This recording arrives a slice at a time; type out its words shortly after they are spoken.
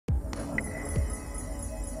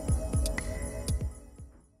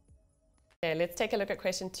Okay, let's take a look at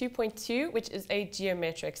question 2.2, which is a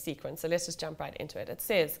geometric sequence. So let's just jump right into it. It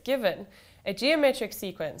says, given a geometric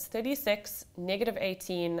sequence, 36, negative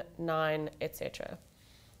 18, 9, etc.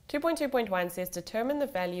 2.2.1 says, determine the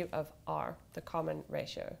value of R, the common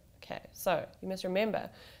ratio. Okay, so you must remember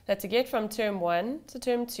that to get from term 1 to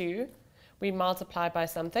term 2, we multiply by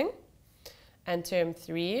something, and term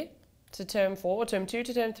 3 to term 4, or term 2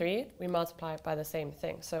 to term 3, we multiply by the same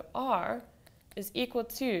thing. So R is equal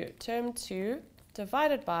to term 2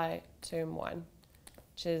 divided by term 1,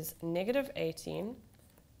 which is negative 18,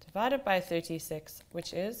 divided by 36,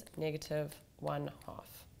 which is negative 1/2.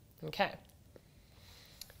 Okay.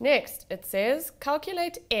 Next, it says,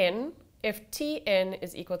 calculate n if Tn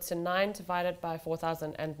is equal to 9 divided by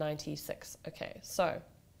 4096. Okay, so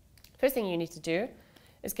first thing you need to do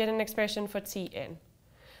is get an expression for Tn.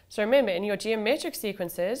 So remember, in your geometric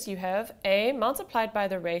sequences, you have a multiplied by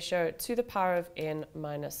the ratio to the power of n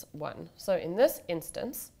minus 1. So in this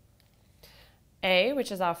instance, a,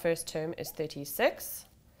 which is our first term, is 36,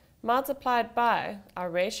 multiplied by our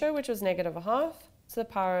ratio, which was negative 1/2, to the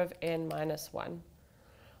power of n minus 1.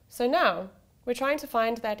 So now, we're trying to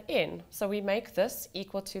find that n. So we make this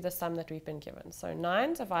equal to the sum that we've been given. So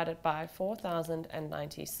 9 divided by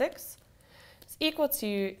 4096 is equal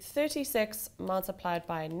to 36 multiplied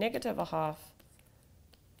by negative 1/2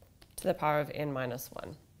 to the power of n minus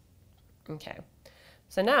 1. Okay,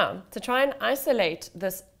 so now to try and isolate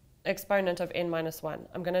this exponent of n minus 1,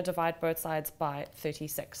 I'm going to divide both sides by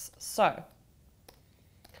 36. So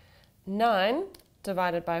 9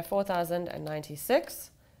 divided by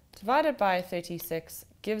 4096 divided by 36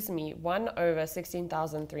 gives me 1 over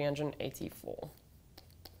 16,384.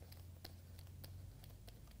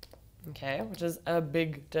 Okay, which is a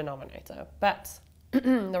big denominator. But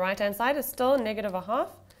the right-hand side is still negative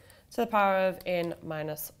 1/2 to the power of n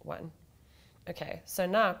minus 1. Okay, so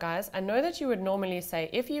now, guys, I know that you would normally say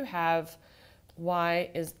if you have y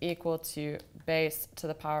is equal to base to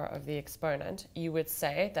the power of the exponent, you would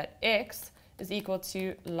say that x is equal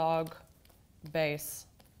to log base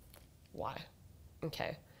y.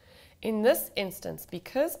 Okay, in this instance,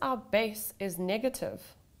 because our base is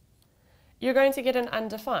negative, you're going to get an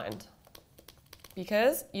undefined,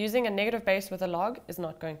 because using a negative base with a log is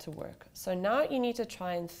not going to work. So now you need to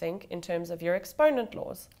try and think in terms of your exponent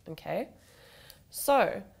laws, okay?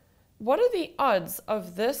 So what are the odds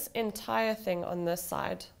of this entire thing on this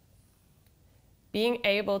side being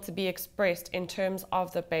able to be expressed in terms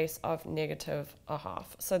of the base of negative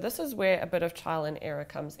 1/2? So this is where a bit of trial and error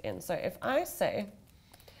comes in. So if I say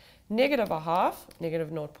negative 1/2,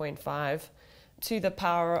 negative 0.5, to the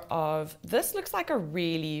power of, this looks like a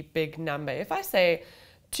really big number. If I say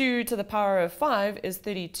 2 to the power of 5 is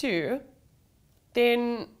 32,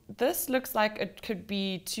 then this looks like it could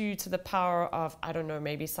be 2 to the power of, I don't know,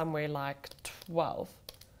 maybe somewhere like 12.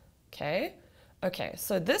 Okay? Okay,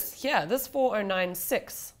 so this here, this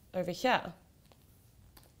 4096 over here,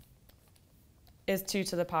 is 2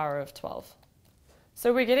 to the power of 12.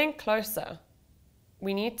 So we're getting closer.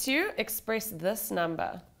 We need to express this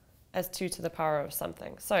number as 2 to the power of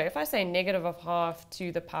something. So if I say negative 1/2 to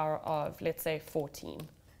the power of, let's say, 14.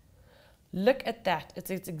 Look at that. It's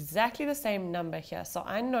exactly the same number here. So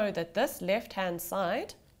I know that this left-hand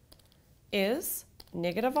side is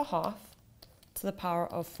negative 1/2 to the power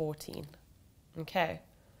of 14. Okay.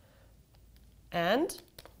 And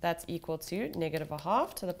that's equal to negative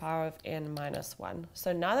 1/2 to the power of n minus 1.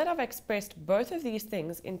 So now that I've expressed both of these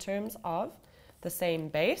things in terms of the same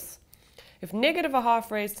base, if negative 1/2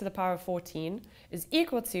 raised to the power of 14 is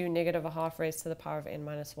equal to negative 1/2 raised to the power of n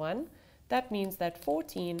minus 1, that means that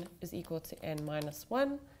 14 is equal to n minus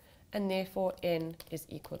 1, and therefore n is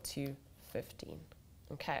equal to 15.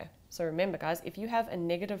 Okay, so remember, guys, if you have a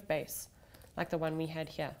negative base, like the one we had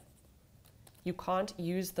here, you can't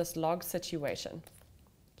use this log situation.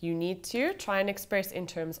 You need to try and express in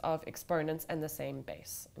terms of exponents and the same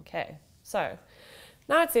base. Okay, so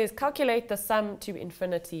now it says calculate the sum to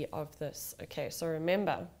infinity of this. Okay, so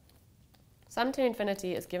remember, sum to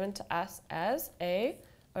infinity is given to us as a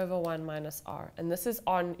over 1 minus r. And this is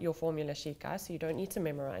on your formula sheet, guys, so you don't need to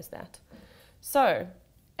memorize that. So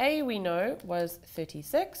a we know was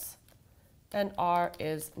 36, and r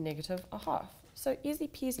is negative 1/2. So easy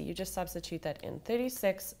peasy, you just substitute that in.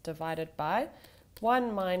 36 divided by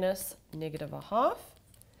 1 minus negative 1/2,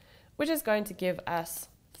 which is going to give us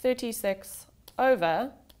 36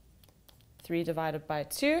 over 3 divided by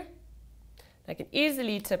 2. I can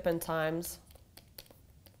easily tip in times.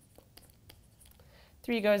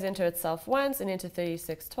 3 goes into itself once and into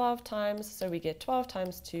 36 12 times, so we get 12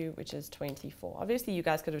 times 2, which is 24. Obviously, you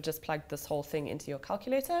guys could have just plugged this whole thing into your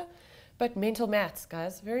calculator, But mental maths,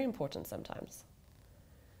 guys, very important sometimes.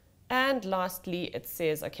 And lastly, it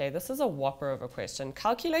says, okay, this is a whopper of a question.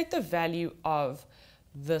 Calculate the value of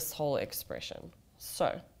this whole expression.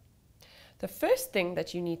 So the first thing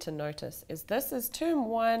that you need to notice is this is term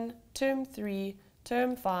 1, term 3,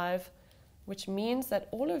 term 5, which means that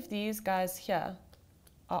all of these guys here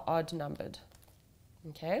are odd numbered.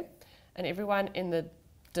 Okay? And everyone in the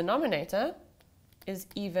denominator is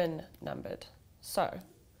even numbered. So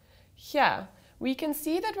here we can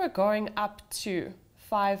see that we're going up to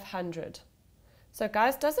 500. So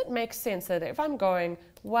guys, does it make sense that if I'm going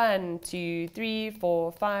 1, 2, 3,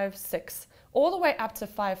 4, 5, 6, all the way up to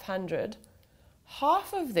 500,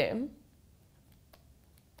 half of them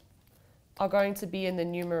are going to be in the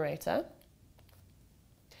numerator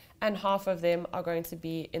and half of them are going to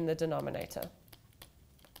be in the denominator?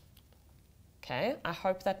 Okay, I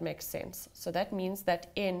hope that makes sense. So that means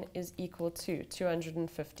that n is equal to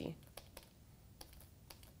 250.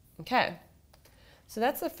 Okay. So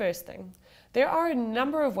that's the first thing. There are a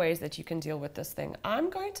number of ways that you can deal with this thing.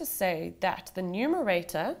 I'm going to say that the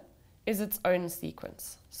numerator is its own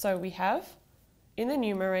sequence. So we have, in the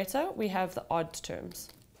numerator, we have the odd terms.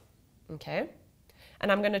 Okay?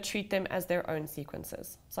 And I'm going to treat them as their own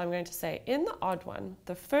sequences. So I'm going to say, in the odd one,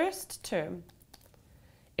 the first term,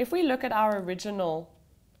 if we look at our original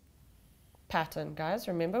pattern, guys,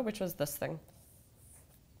 remember, which was this thing.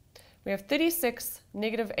 We have 36,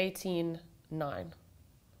 negative 18, 9.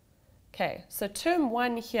 Okay, so term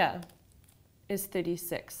 1 here is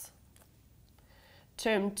 36.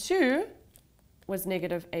 Term 2 was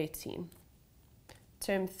negative 18.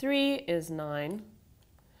 Term 3 is 9.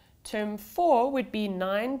 Term 4 would be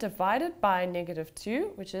 9 divided by negative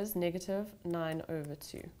 2, which is negative 9 over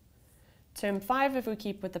 2. Term 5, if we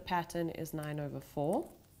keep with the pattern, is 9 over 4.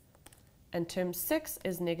 And term 6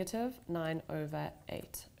 is negative 9 over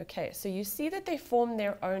 8. Okay, so you see that they form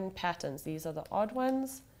their own patterns. These are the odd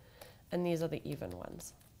ones, and these are the even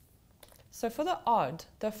ones. So for the odd,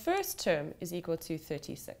 the first term is equal to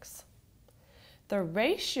 36. The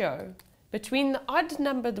ratio between the odd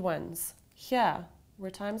numbered ones, here,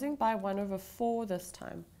 we're timesing by 1 over 4 this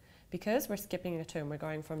time, because we're skipping a term. We're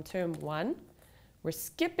going from term 1, we're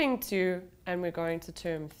skipping 2, and we're going to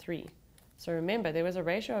term 3. So remember, there was a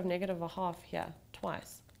ratio of negative a half here,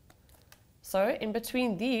 twice. So in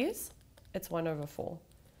between these, it's 1 over 4.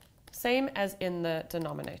 Same as in the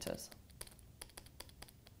denominators.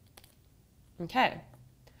 Okay,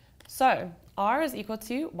 so r is equal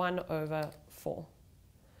to 1 over 4.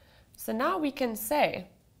 So now we can say,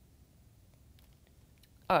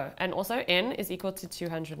 oh, and also n is equal to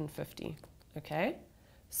 250. Okay,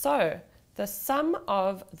 so the sum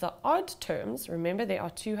of the odd terms, remember there are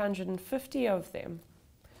 250 of them.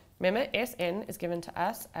 Remember, Sn is given to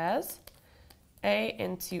us as a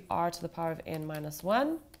into r to the power of n minus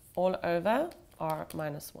 1 all over r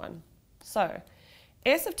minus 1. So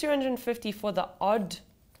S of 250 for the odd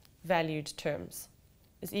valued terms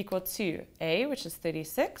is equal to a, which is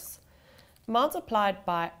 36, multiplied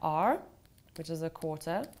by r, which is a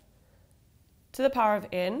quarter, to the power of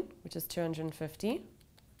n, which is 250.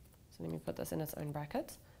 So let me put this in its own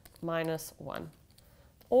bracket, minus 1,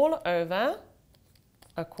 all over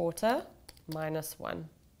a quarter minus 1.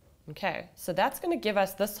 Okay, so that's going to give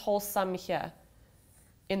us this whole sum here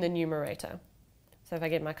in the numerator. So if I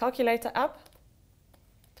get my calculator up,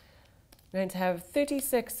 I'm going to have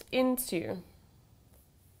 36 into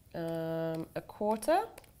a quarter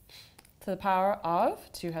to the power of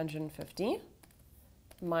 250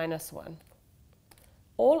 minus 1,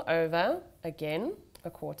 all over, again, a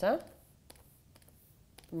quarter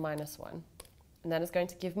minus 1. And that is going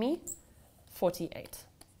to give me 48.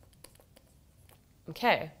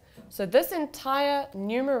 Okay, so this entire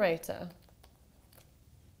numerator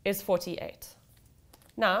is 48.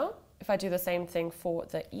 Now, if I do the same thing for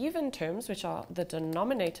the even terms, which are the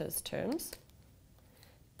denominator's terms,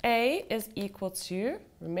 a is equal to,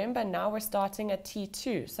 remember now we're starting at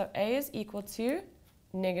T2, so a is equal to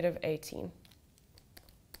negative 18.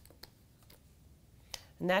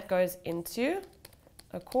 And that goes into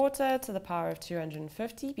a quarter to the power of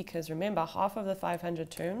 250, because remember, half of the 500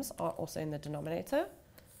 terms are also in the denominator,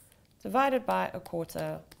 divided by a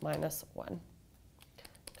quarter minus 1.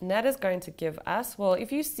 And that is going to give us, well,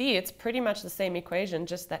 if you see, it's pretty much the same equation,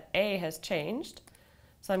 just that a has changed.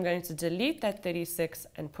 So I'm going to delete that 36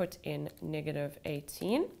 and put in negative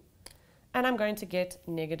 18. And I'm going to get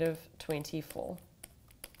negative 24.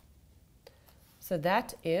 So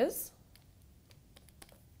that is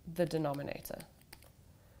the denominator.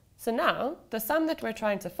 So now, the sum that we're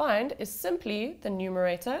trying to find is simply the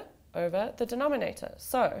numerator over the denominator.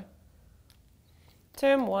 So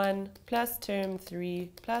term 1 plus term 3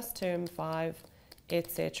 plus term 5,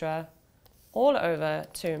 etc., all over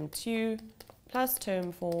term 2 plus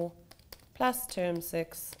term 4 plus term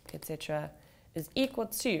 6, etc., is equal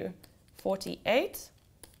to 48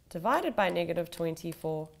 divided by negative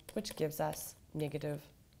 24, which gives us negative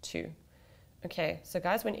 2. Okay, so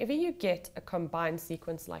guys, whenever you get a combined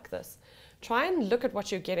sequence like this, try and look at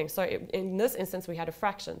what you're getting. So in this instance, we had a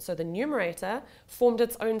fraction. So the numerator formed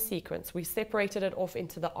its own sequence. We separated it off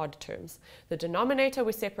into the odd terms. The denominator,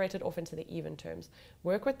 we separated off into the even terms.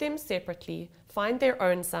 Work with them separately, find their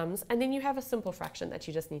own sums, and then you have a simple fraction that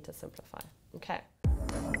you just need to simplify. Okay.